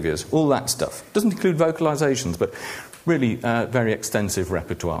of behaviours, all that stuff. Doesn't include vocalisations, but really very extensive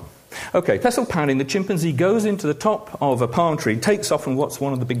repertoire. Okay, pestle pounding, the chimpanzee goes into the top of a palm tree, takes off from what's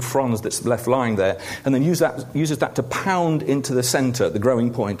one of the big fronds that's left lying there, and then uses that to pound into the centre, the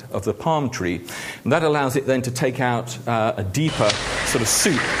growing point of the palm tree. And that allows it then to take out a deeper sort of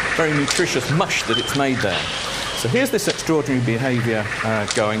soup, very nutritious mush that it's made there. So here's this extraordinary behaviour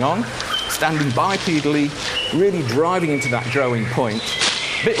going on, standing bipedally, really driving into that growing point,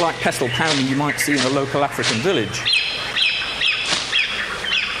 a bit like pestle pounding you might see in a local African village.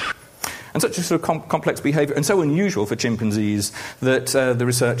 And such a sort of complex behaviour, and so unusual for chimpanzees that the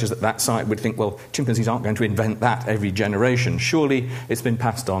researchers at that site would think, well, chimpanzees aren't going to invent that every generation. Surely it's been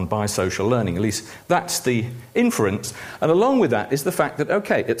passed on by social learning. At least that's the inference. And along with that is the fact that,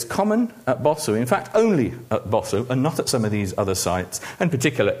 okay, it's common at Bossou, in fact only at Bossou, and not at some of these other sites. In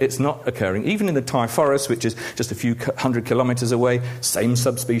particular, it's not occurring even in the Thai forest, which is just a few hundred kilometres away, same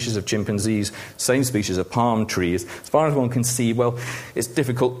subspecies of chimpanzees, same species of palm trees. As far as one can see, well, it's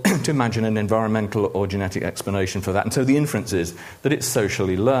difficult to imagine an environmental or genetic explanation for that. And so the inference is that it's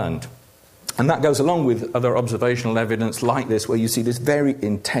socially learned. And that goes along with other observational evidence like this, where you see this very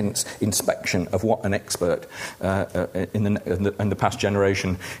intense inspection of what an expert in the past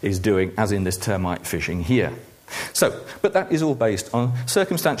generation is doing, as in this termite fishing here. So, but that is all based on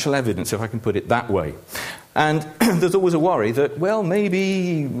circumstantial evidence, if I can put it that way. And there's always a worry that, well,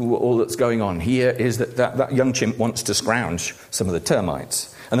 maybe all that's going on here is that young chimp wants to scrounge some of the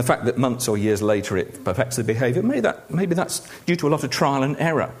termites. And the fact that months or years later it perfects the behaviour, maybe that's due to a lot of trial and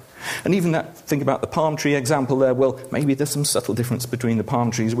error. And even that, think about the palm tree example there, well, maybe there's some subtle difference between the palm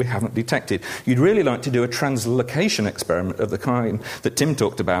trees we haven't detected. You'd really like to do a translocation experiment of the kind that Tim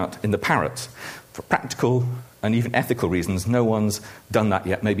talked about in the parrots. For practical and even ethical reasons, no one's done that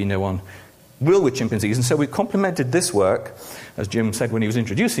yet. Maybe no one will with chimpanzees. And so we've complemented this work, as Jim said when he was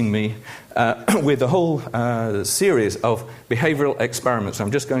introducing me, with a whole series of behavioural experiments.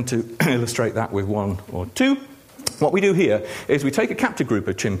 I'm just going to illustrate that with one or two. What we do here is we take a captive group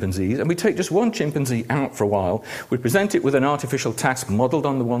of chimpanzees and we take just one chimpanzee out for a while. We present it with an artificial task modelled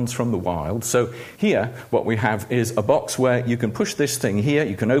on the ones from the wild. So here what we have is a box where you can push this thing here,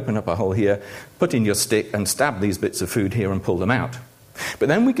 you can open up a hole here, put in your stick and stab these bits of food here and pull them out. But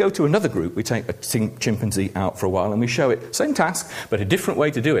then we go to another group, we take a chimpanzee out for a while and we show it, same task, but a different way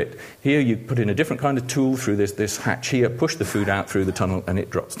to do it. Here you put in a different kind of tool through this hatch here, push the food out through the tunnel and it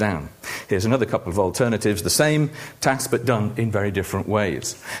drops down. Here's another couple of alternatives, the same task but done in very different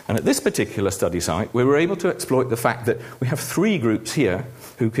ways. And at this particular study site, we were able to exploit the fact that we have three groups here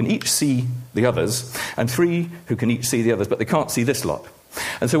who can each see the others, and three who can each see the others, but they can't see this lot.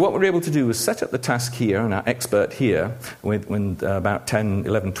 And so what we're able to do is set up the task here, and our expert here, with about 10,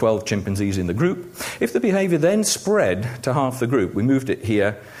 11, 12 chimpanzees in the group. If the behaviour then spread to half the group, we moved it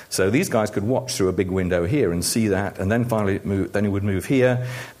here, so these guys could watch through a big window here and see that, and then finally it would move here,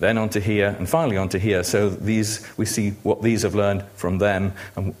 then onto here, and finally onto here. So we see what these have learned from them,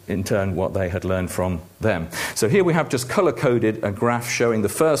 and in turn what they had learned from them. So here we have just colour-coded a graph showing the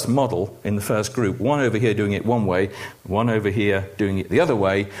first model in the first group, one over here doing it one way, one over here doing it the other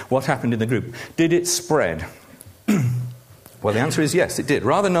way. What happened in the group? Did it spread? Well, the answer is yes, it did,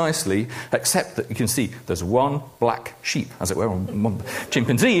 rather nicely, except that you can see there's one black sheep, as it were, one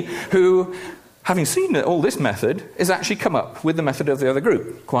chimpanzee, who having seen all this method, is actually come up with the method of the other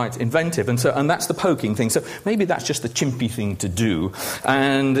group. Quite inventive. And that's the poking thing. So maybe that's just the chimpy thing to do.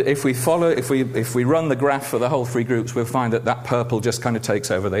 And if we run the graph for the whole three groups, we'll find that purple just kind of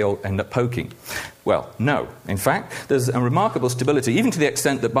takes over. They all end up poking. Well, no. In fact, there's a remarkable stability, even to the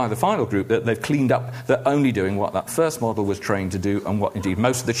extent that by the final group that they've cleaned up, they're only doing what that first model was trained to do and what indeed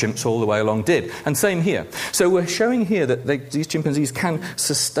most of the chimps all the way along did. And same here. So we're showing here that these chimpanzees can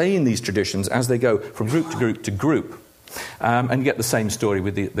sustain these traditions as they go from group to group to group. And you get the same story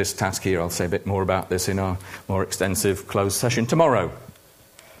with this task here. I'll say a bit more about this in our more extensive closed session tomorrow.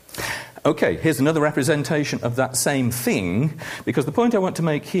 Okay, here's another representation of that same thing, because the point I want to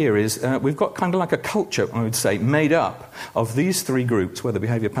make here is we've got kind of like a culture, I would say, made up of these three groups, where the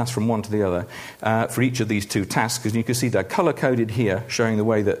behaviour passed from one to the other, for each of these two tasks. As you can see, they're colour-coded here, showing the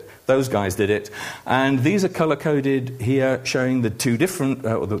way that those guys did it, and these are colour-coded here, showing the two different,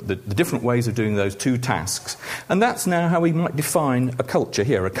 the different ways of doing those two tasks. And that's now how we might define a culture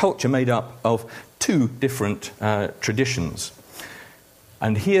here, a culture made up of two different traditions.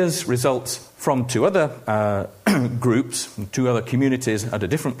 And here's results from two other groups, two other communities at a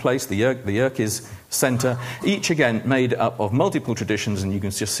different place, the Yerkes Centre, each again made up of multiple traditions, and you can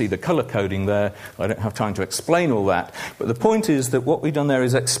just see the colour coding there. I don't have time to explain all that. But the point is that what we've done there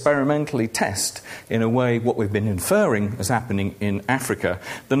is experimentally test, in a way, what we've been inferring is happening in Africa,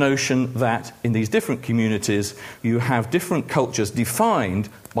 the notion that in these different communities you have different cultures defined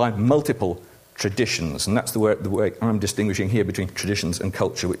by multiple traditions, and that's the way I'm distinguishing here between traditions and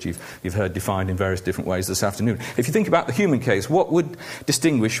culture, which you've heard defined in various different ways this afternoon. If you think about the human case, what would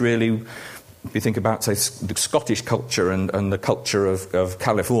distinguish really, if you think about, say, the Scottish culture and the culture of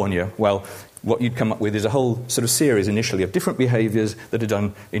California, well, what you'd come up with is a whole sort of series initially of different behaviours that are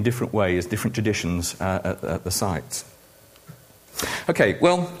done in different ways, different traditions at the sites. Okay,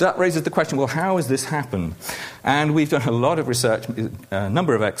 well, that raises the question, well, how has this happened? And we've done a lot of research, a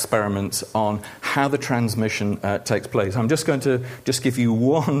number of experiments on how the transmission takes place. I'm just going to give you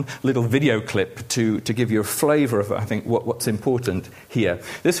one little video clip to give you a flavour of, I think, what's important here.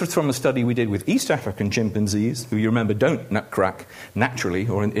 This was from a study we did with East African chimpanzees, who you remember don't nut crack naturally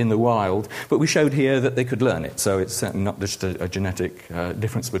or in the wild, but we showed here that they could learn it, so it's certainly not just a genetic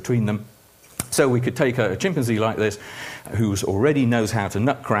difference between them. So we could take a chimpanzee like this, who already knows how to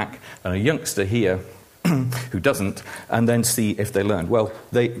nut crack, and a youngster here who doesn't, and then see if they learned. Well,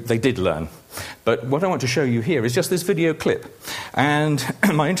 they did learn. But what I want to show you here is just this video clip. And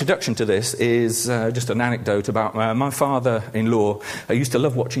my introduction to this is just an anecdote about my father-in-law. I used to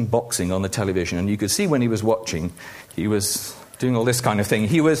love watching boxing on the television, and you could see when he was watching, he was doing all this kind of thing.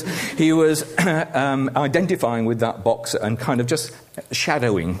 He was identifying with that boxer and kind of just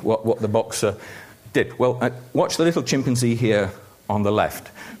shadowing what the boxer did. Well, watch the little chimpanzee here on the left.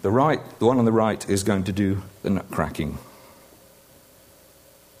 The one on the right is going to do the nut cracking.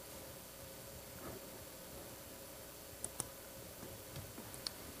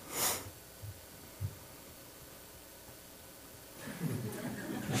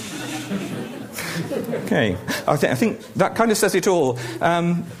 Okay, I think that kind of says it all.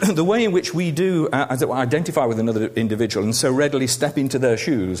 The way in which we do identify with another individual and so readily step into their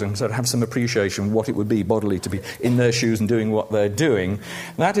shoes and sort of have some appreciation of what it would be bodily to be in their shoes and doing what they're doing,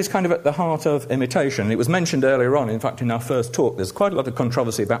 that is kind of at the heart of imitation. It was mentioned earlier on, in fact, in our first talk, there's quite a lot of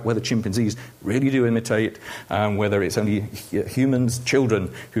controversy about whether chimpanzees really do imitate, whether it's only humans,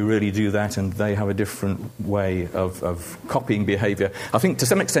 children, who really do that, and they have a different way of copying behaviour. I think to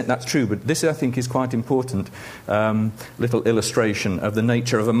some extent that's true, but this, I think, is quite important little illustration of the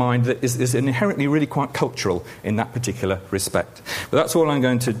nature of a mind that is inherently really quite cultural in that particular respect. But that's all I'm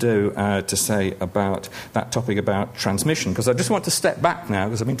going to do to say about that topic about transmission, because I just want to step back now,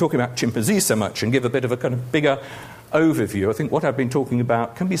 because I've been talking about chimpanzees so much, and give a bit of a kind of bigger overview. I think what I've been talking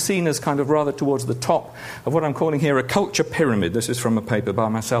about can be seen as kind of rather towards the top of what I'm calling here a culture pyramid. This is from a paper by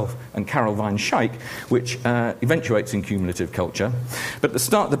myself and Carol Vine Scheik, which eventuates in cumulative culture. But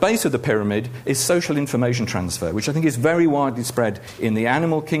the base of the pyramid is social information transfer, which I think is very widely spread in the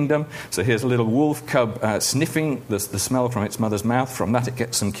animal kingdom. So here's a little wolf cub sniffing the smell from its mother's mouth. From that it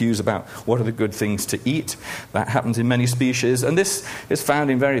gets some cues about what are the good things to eat. That happens in many species, and this is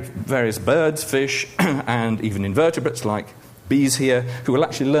found in various birds, fish, and even invertebrates like bees here, who will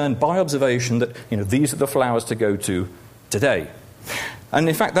actually learn by observation that, these are the flowers to go to today. And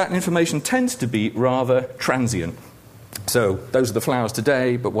in fact, that information tends to be rather transient. So those are the flowers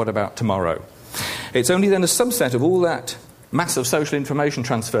today, but what about tomorrow? It's only then a subset of all that massive social information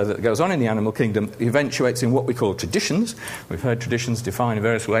transfer that goes on in the animal kingdom eventuates in what we call traditions. We've heard traditions defined in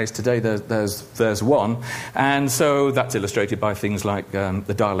various ways. Today there's one. And so that's illustrated by things like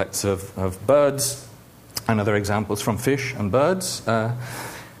the dialects of birds and other examples from fish and birds.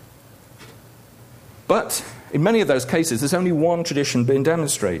 But in many of those cases, there's only one tradition being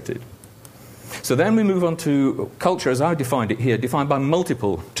demonstrated. So then we move on to culture as I defined it here, defined by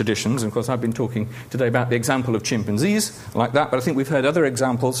multiple traditions. And of course, I've been talking today about the example of chimpanzees like that, but I think we've heard other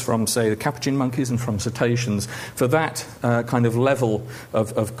examples from, say, the capuchin monkeys and from cetaceans for that kind of level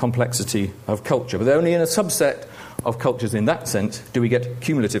of complexity of culture. But only in a subset of cultures in that sense do we get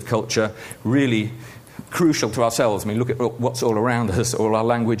cumulative culture really crucial to ourselves. I mean, look at what's all around us, all our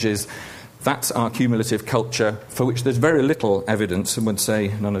languages. That's our cumulative culture, for which there's very little evidence, and would say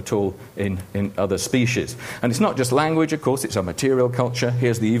none at all, in other species. And it's not just language, of course, it's our material culture.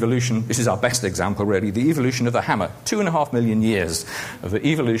 Here's the evolution. This is our best example, really, the evolution of the hammer. 2.5 million years of the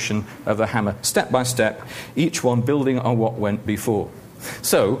evolution of the hammer, step by step, each one building on what went before.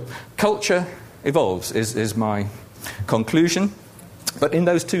 So, culture evolves, is my conclusion. But in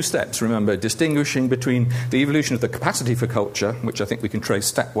those two steps, remember, distinguishing between the evolution of the capacity for culture, which I think we can trace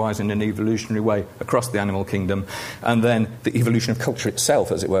stepwise in an evolutionary way across the animal kingdom, and then the evolution of culture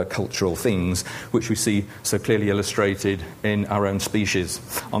itself, as it were, cultural things, which we see so clearly illustrated in our own species.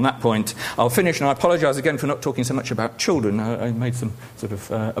 On that point, I'll finish, and I apologise again for not talking so much about children. I made some sort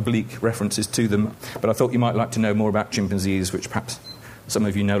of oblique references to them, but I thought you might like to know more about chimpanzees, which perhaps some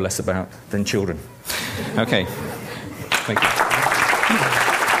of you know less about than children. Okay. Thank you.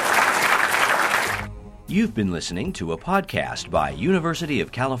 You've been listening to a podcast by University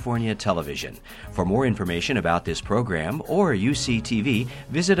of California Television. For more information about this program or UCTV,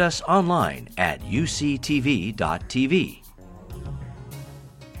 visit us online at uctv.tv.